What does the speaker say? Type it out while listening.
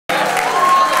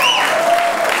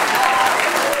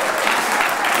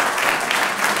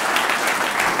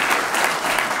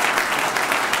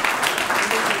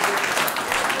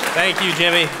Thank you,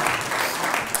 Jimmy.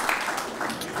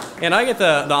 And I get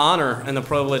the honor and the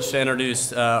privilege to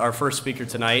introduce our first speaker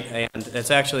tonight, and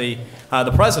it's actually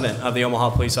the president of the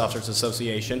Omaha Police Officers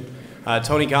Association,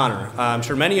 Tony Connor. I'm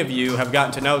sure many of you have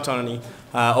gotten to know Tony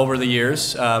over the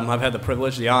years. I've had the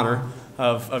privilege, the honor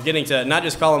of getting to not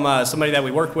just call him somebody that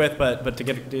we work with, but to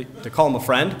get to call him a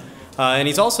friend. And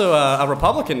he's also a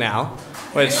Republican now,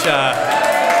 which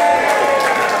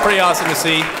pretty awesome to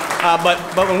see.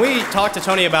 But when we talked to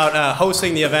Tony about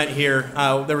hosting the event here,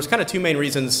 there was kind of two main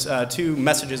reasons, two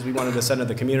messages we wanted to send to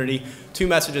the community, two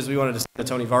messages we wanted to send to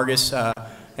Tony Vargas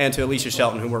and to Alicia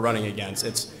Shelton, whom we're running against.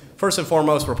 It's first and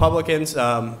foremost, Republicans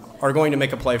are going to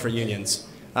make a play for unions.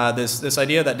 This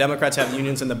idea that Democrats have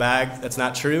unions in the bag, that's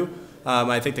not true.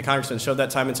 I think the congressman showed that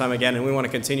time and time again, and we want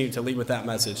to continue to lead with that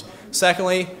message.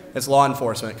 Secondly, it's law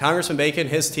enforcement. Congressman Bacon,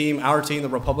 his team, our team, the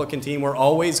Republican team, we're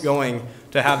always going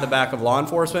to have the back of law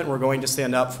enforcement. We're going to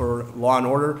stand up for law and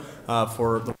order,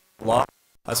 for the law.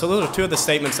 So those are two of the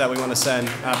statements that we want to send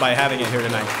by having it here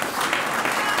tonight.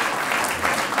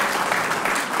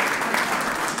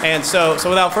 And so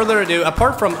without further ado,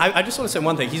 apart from, I just want to say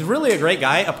one thing. He's really a great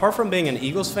guy. Apart from being an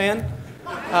Eagles fan,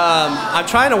 I'm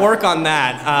trying to work on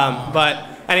that. But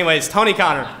anyways, Tony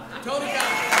Connor. Tony Connor.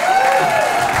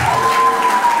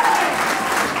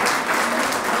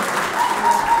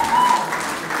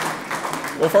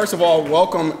 Well, first of all,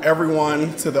 welcome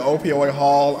everyone to the POA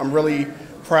Hall. I'm really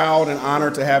proud and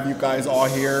honored to have you guys all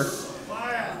here.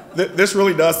 This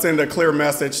really does send a clear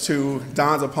message to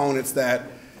Don's opponents that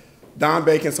Don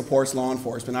Bacon supports law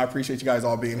enforcement. I appreciate you guys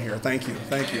all being here. Thank you.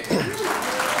 Thank you.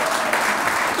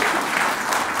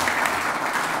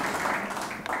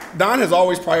 Don has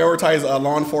always prioritized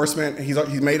law enforcement.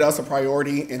 He's made us a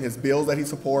priority in his bills that he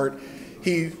supports.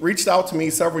 He reached out to me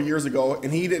several years ago,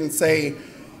 and he didn't say,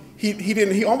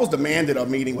 he almost demanded a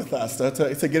meeting with us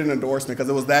to get an endorsement because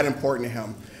it was that important to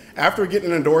him. After getting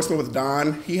an endorsement with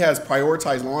Don, he has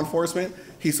prioritized law enforcement.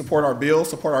 He supports our bills,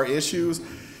 supports our issues.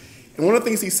 And one of the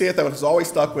things he said that has always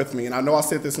stuck with me, and I know I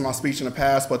said this in my speech in the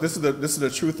past, but this is the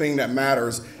true thing that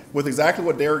matters with exactly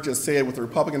what Derek just said with the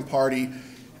Republican Party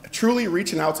truly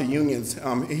reaching out to unions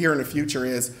here in the future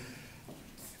is,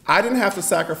 I didn't have to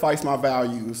sacrifice my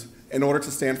values in order to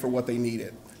stand for what they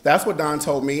needed. That's what Don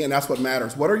told me, and that's what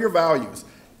matters. What are your values?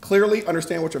 Clearly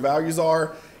understand what your values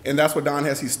are, and that's what Don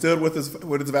has. He stood with his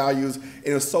values, and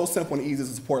it's so simple and easy to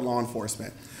support law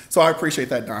enforcement. So I appreciate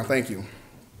that, Don. Thank you.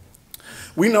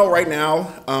 We know right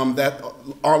now that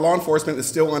our law enforcement is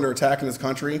still under attack in this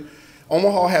country.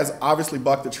 Omaha has obviously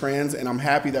bucked the trends, and I'm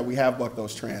happy that we have bucked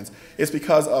those trends. It's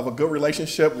because of a good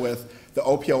relationship with the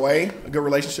POA, a good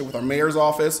relationship with our mayor's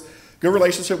office, good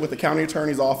relationship with the county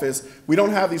attorney's office. We don't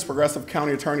have these progressive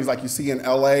county attorneys like you see in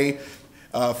LA,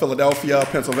 Philadelphia,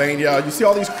 Pennsylvania. You see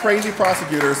all these crazy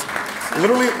prosecutors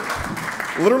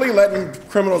literally letting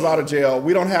criminals out of jail.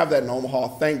 We don't have that in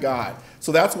Omaha, thank God.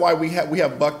 So that's why we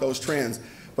have bucked those trends.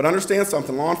 But understand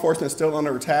something, law enforcement is still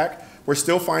under attack. We're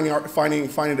still finding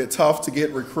it tough to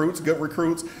get recruits, good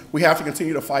recruits. We have to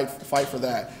continue to fight for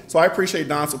that. So I appreciate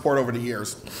Don's support over the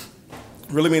years.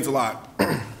 It really means a lot.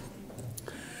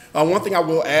 One thing I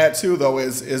will add too, though,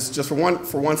 is just for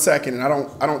one second, and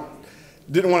I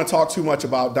didn't want to talk too much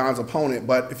about Don's opponent,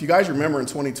 but if you guys remember in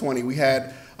 2020, we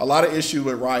had a lot of issues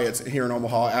with riots here in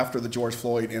Omaha after the George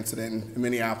Floyd incident in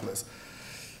Minneapolis.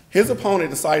 His opponent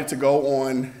decided to go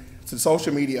on to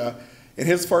social media, and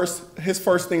his first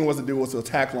thing was to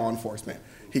attack law enforcement.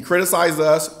 He criticized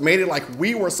us, made it like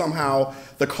we were somehow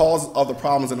the cause of the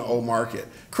problems in the old market.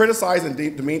 Criticized and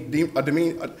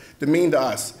demeaned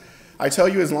us. I tell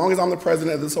you, as long as I'm the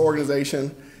president of this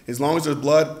organization, as long as there's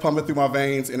blood pumping through my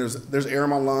veins and there's air in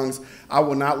my lungs, I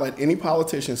will not let any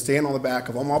politician stand on the back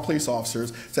of Omaha police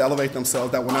officers to elevate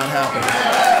themselves. That will not happen.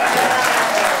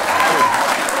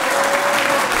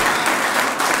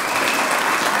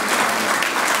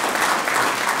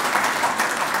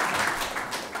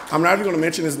 I'm not even going to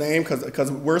mention his name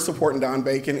because we're supporting Don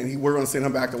Bacon, and we're going to send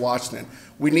him back to Washington.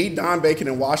 We need Don Bacon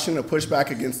in Washington to push back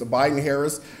against the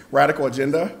Biden-Harris radical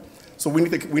agenda. So we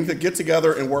need to get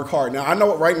together and work hard. Now, I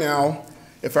know right now,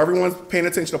 if everyone's paying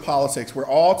attention to politics, we're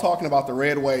all talking about the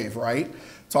red wave, right?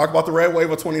 Talk about the red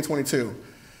wave of 2022.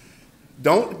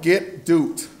 Don't get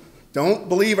duped. Don't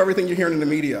believe everything you're hearing in the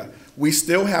media. We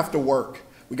still have to work.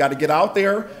 We got to get out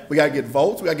there. We got to get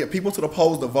votes. We got to get people to the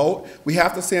polls to vote. We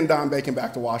have to send Don Bacon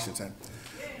back to Washington.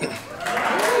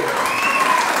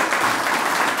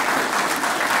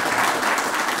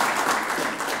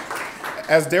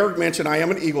 As Derek mentioned, I am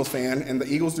an Eagles fan, and the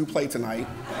Eagles do play tonight.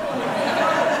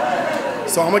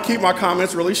 So I'm going to keep my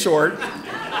comments really short,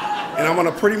 and I'm going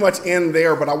to pretty much end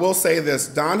there, but I will say this.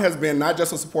 Don has been not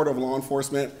just a supporter of law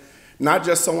enforcement, not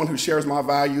just someone who shares my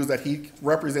values, that he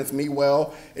represents me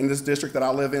well in this district that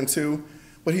I live in too,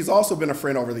 but he's also been a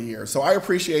friend over the years. So I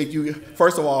appreciate you,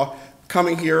 first of all,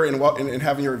 coming here and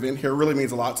having your event here really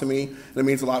means a lot to me, and it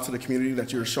means a lot to the community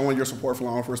that you're showing your support for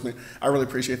law enforcement. I really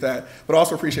appreciate that, but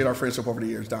also appreciate our friendship over the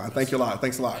years, Don. Thank you a lot.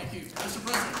 Thanks a lot. Thank you. Mr.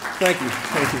 President. Thank you.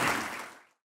 Thank you.